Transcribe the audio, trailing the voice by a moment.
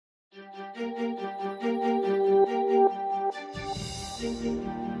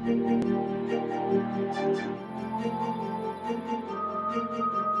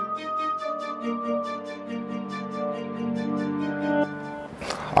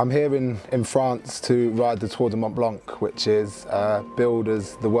I'm here in France to ride the Tour de Mont Blanc, which is billed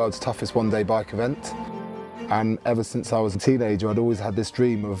as the world's toughest one-day bike event. And ever since I was a teenager, I'd always had this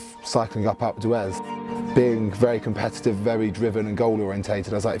dream of cycling up Alpe d'Huez. Being very competitive, very driven and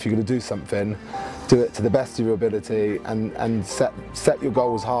goal-orientated, I was like, if you're going to do something, do it to the best of your ability and set your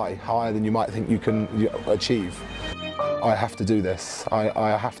goals high, higher than you might think you can achieve. I have to do this.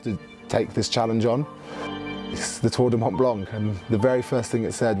 I have to take this challenge on. It's the Tour de Mont Blanc, and the very first thing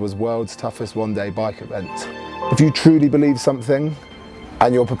it said was world's toughest one-day bike event. If you truly believe something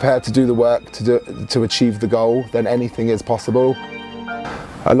and you're prepared to do the work to achieve the goal, then anything is possible.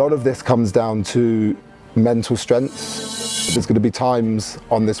 A lot of this comes down to mental strength. There's going to be times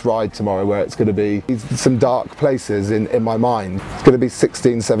on this ride tomorrow where it's going to be some dark places in my mind. It's going to be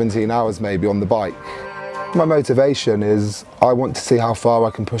 16, 17 hours maybe on the bike. My motivation is I want to see how far I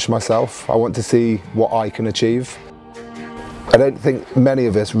can push myself. I want to see what I can achieve. I don't think many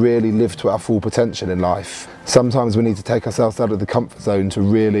of us really live to our full potential in life. Sometimes we need to take ourselves out of the comfort zone to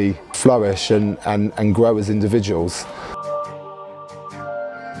really flourish and grow as individuals.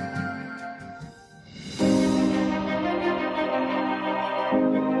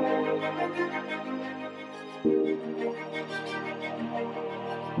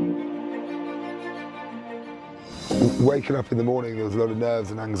 Waking up in the morning, there was a lot of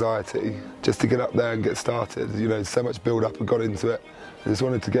nerves and anxiety just to get up there and get started. You know, so much build up and got into it. I just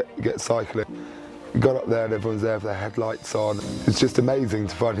wanted to get cycling. Got up there and everyone's there with their headlights on. It's just amazing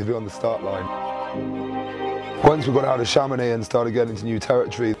to finally be on the start line. Once we got out of Chamonix and started getting into new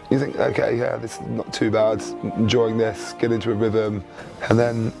territory, you think, okay, yeah, this is not too bad, enjoying this, get into a rhythm. And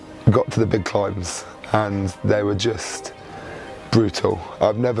then got to the big climbs and they were just brutal.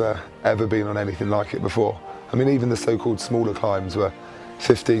 I've never ever been on anything like it before. I mean, even the so-called smaller climbs were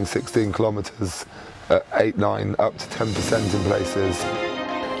 15, 16 kilometres at 8, 9, up to 10% in places.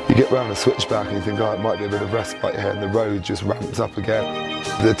 You get round a switchback and you think, oh, it might be a bit of respite here, and the road just ramps up again.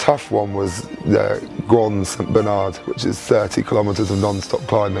 The tough one was the Grand St Bernard, which is 30 kilometres of non-stop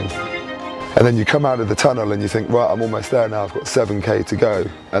climbing. And then you come out of the tunnel and you think, right, I'm almost there now, I've got 7k to go,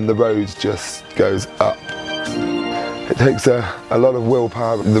 and the road just goes up. It takes a lot of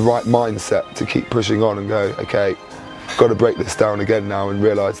willpower and the right mindset to keep pushing on and go, okay, I've got to break this down again now and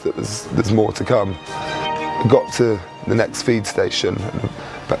realise that there's more to come. I got to the next feed station,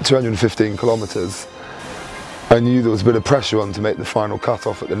 about 215 kilometres. I knew there was a bit of pressure on to make the final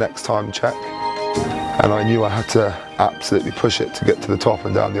cut-off at the next time check. And I knew I had to absolutely push it to get to the top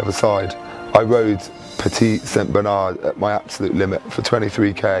and down the other side. I rode Petit St Bernard at my absolute limit for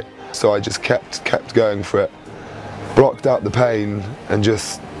 23k. So I just kept going for it. Blocked out the pain and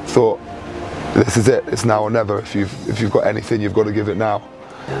just thought, this is it, it's now or never. If you've got anything, you've got to give it now.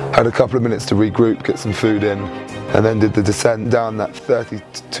 Had a couple of minutes to regroup, get some food in, and then did the descent down that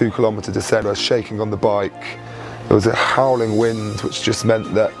 32 kilometre descent. I was shaking on the bike. There was a howling wind, which just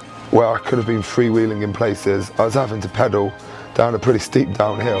meant that where I could have been freewheeling in places, I was having to pedal down a pretty steep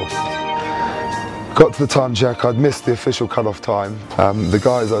downhill. Got to the time check, I'd missed the official cut-off time. The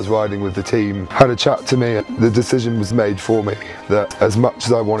guys I was riding with, the team, had a chat to me. The decision was made for me that as much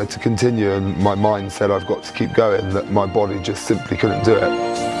as I wanted to continue and my mind said I've got to keep going, that my body just simply couldn't do it.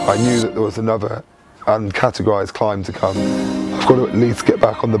 I knew that there was another uncategorised climb to come. I've got to at least get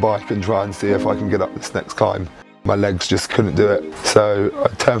back on the bike and try and see if I can get up this next climb. My legs just couldn't do it. So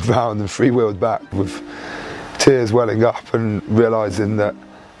I turned around and freewheeled back with tears welling up and realising that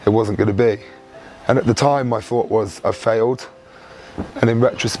it wasn't going to be. And at the time my thought was, I've failed. And in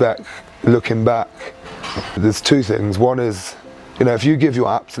retrospect, looking back, there's two things. One is, you know, if you give your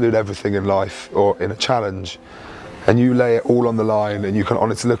absolute everything in life or in a challenge and you lay it all on the line and you can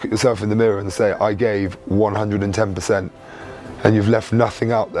honestly look at yourself in the mirror and say, I gave 110% and you've left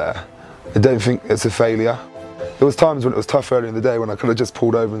nothing out there, I don't think it's a failure. There was times when it was tough earlier in the day when I could have just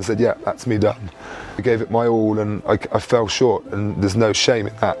pulled over and said, yeah, that's me done. I gave it my all and I fell short, and there's no shame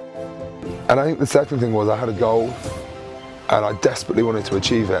in that. And I think the second thing was I had a goal and I desperately wanted to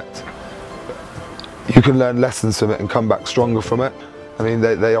achieve it. You can learn lessons from it and come back stronger from it. I mean,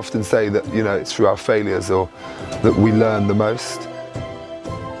 they often say that, you know, it's through our failures or that we learn the most.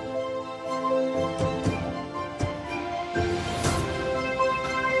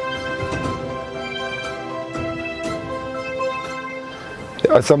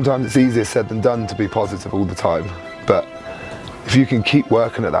 Sometimes it's easier said than done to be positive all the time, but if you can keep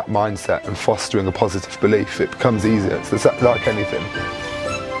working at that mindset and fostering a positive belief, it becomes easier. It's like anything.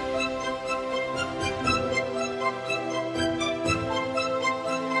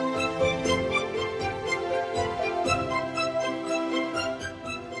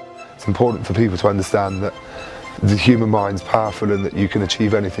 It's important for people to understand that the human mind's powerful and that you can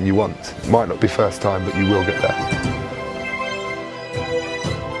achieve anything you want. It might not be first time, but you will get there.